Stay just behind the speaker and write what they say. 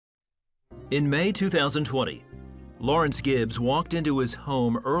In May 2020, Lawrence Gibbs walked into his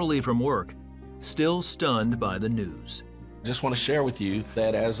home early from work, still stunned by the news. Just want to share with you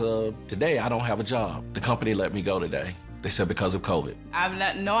that as of today, I don't have a job. The company let me go today. They said because of COVID.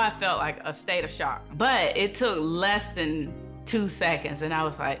 I felt like a state of shock, but it took less than 2 seconds, and I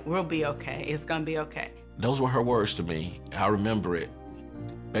was like, we'll be okay. It's gonna be okay. Those were her words to me. I remember it.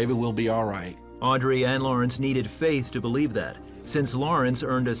 Baby, we'll be all right. Audrey and Lawrence needed faith to believe that, since Lawrence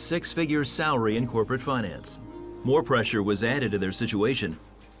earned a six-figure salary in corporate finance. More pressure was added to their situation,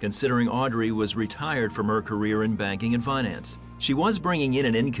 considering Audrey was retired from her career in banking and finance. She was bringing in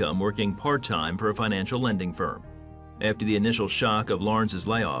an income working part-time for a financial lending firm. After the initial shock of Lawrence's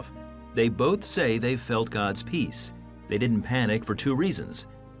layoff, they both say they felt God's peace. They didn't panic for two reasons.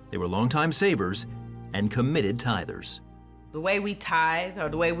 They were longtime savers and committed tithers. The way we tithe, or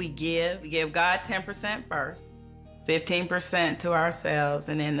the way we give God 10% first, 15% to ourselves,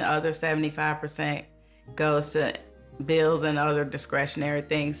 and then the other 75% goes to bills and other discretionary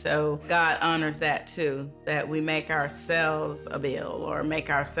things. So God honors that too, that we make ourselves a bill or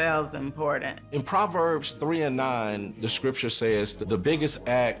make ourselves important. In Proverbs 3:9, the scripture says that the biggest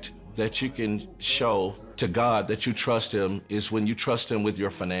act that you can show to God that you trust Him is when you trust Him with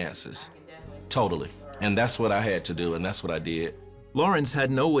your finances. Totally. And that's what I had to do, and that's what I did. Lawrence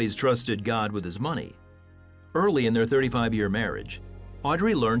hadn't always trusted God with his money. Early in their 35-year marriage,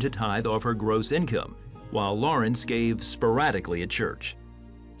 Audrey learned to tithe off her gross income, while Lawrence gave sporadically at church.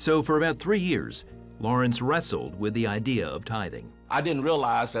 So for about 3 years, Lawrence wrestled with the idea of tithing. I didn't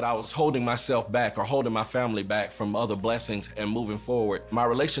realize that I was holding myself back or holding my family back from other blessings and moving forward. My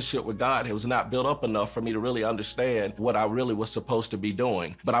relationship with God was not built up enough for me to really understand what I really was supposed to be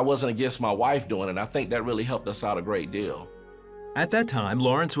doing. But I wasn't against my wife doing it. I think that really helped us out a great deal. At that time,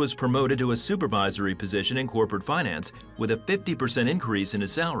 Lawrence was promoted to a supervisory position in corporate finance with a 50% increase in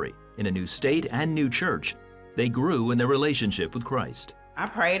his salary. In a new state and new church, they grew in their relationship with Christ. I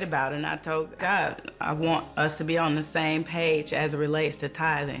prayed about it and I told God, I want us to be on the same page as it relates to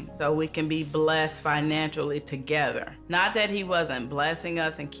tithing so we can be blessed financially together. Not that He wasn't blessing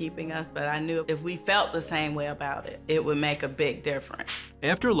us and keeping us, but I knew if we felt the same way about it, it would make a big difference.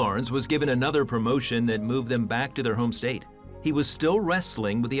 After Lawrence was given another promotion that moved them back to their home state, he was still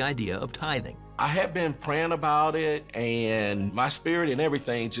wrestling with the idea of tithing. I had been praying about it, and my spirit and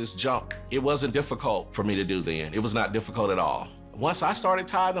everything just jumped. It wasn't difficult for me to do then. It was not difficult at all. Once I started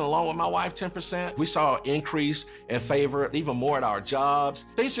tithing along with my wife 10%, we saw an increase in favor, even more at our jobs.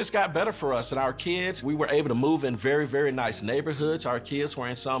 Things just got better for us and our kids. We were able to move in very, very nice neighborhoods. Our kids were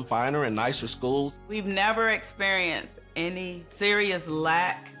in some finer and nicer schools. We've never experienced any serious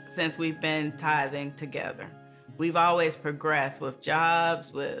lack since we've been tithing together. We've always progressed with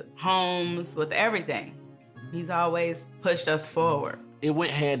jobs, with homes, with everything. He's always pushed us forward. It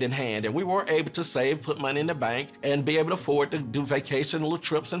went hand in hand, and we were able to save, put money in the bank, and be able to afford to do vacation, little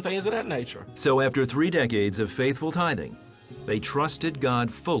trips, and things of that nature. So after 3 decades of faithful tithing, they trusted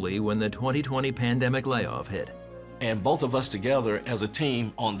God fully when the 2020 pandemic layoff hit. And both of us together as a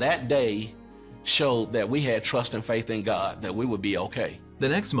team on that day showed that we had trust and faith in God, that we would be okay. The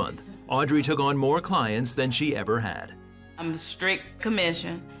next month, Audrey took on more clients than she ever had. I'm strict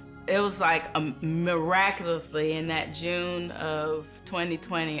commission. It was like miraculously in that June of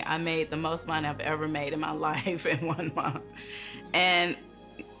 2020, I made the most money I've ever made in my life in 1 month. And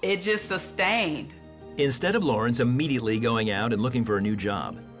it just sustained. Instead of Lawrence immediately going out and looking for a new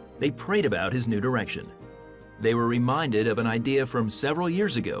job, they prayed about his new direction. They were reminded of an idea from several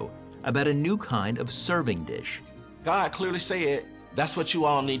years ago about a new kind of serving dish. God clearly said, that's what you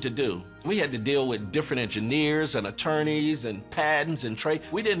all need to do. We had to deal with different engineers and attorneys and patents and trade.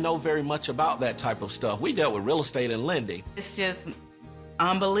 We didn't know very much about that type of stuff. We dealt with real estate and lending. It's just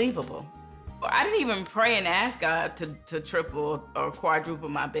unbelievable. I didn't even pray and ask God to triple or quadruple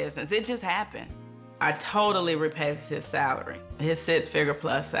my business. It just happened. I totally replaced his salary, his 6-figure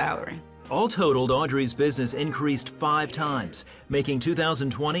plus salary. All totaled, Audrey's business increased 5 times, making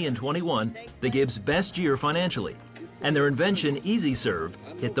 2020 and 21 the Gibbs' best year financially. And their invention, Easy Serve,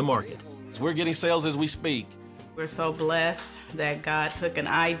 hit the market. We're getting sales as we speak. We're so blessed that God took an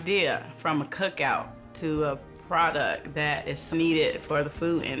idea from a cookout to a product that is needed for the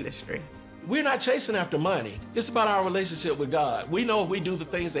food industry. We're not chasing after money. It's about our relationship with God. We know if we do the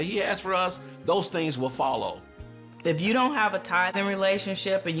things that He has for us, those things will follow. If you don't have a tithing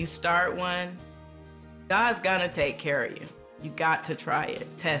relationship and you start one, God's gonna take care of you. You got to try it,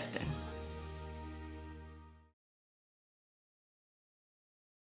 testing.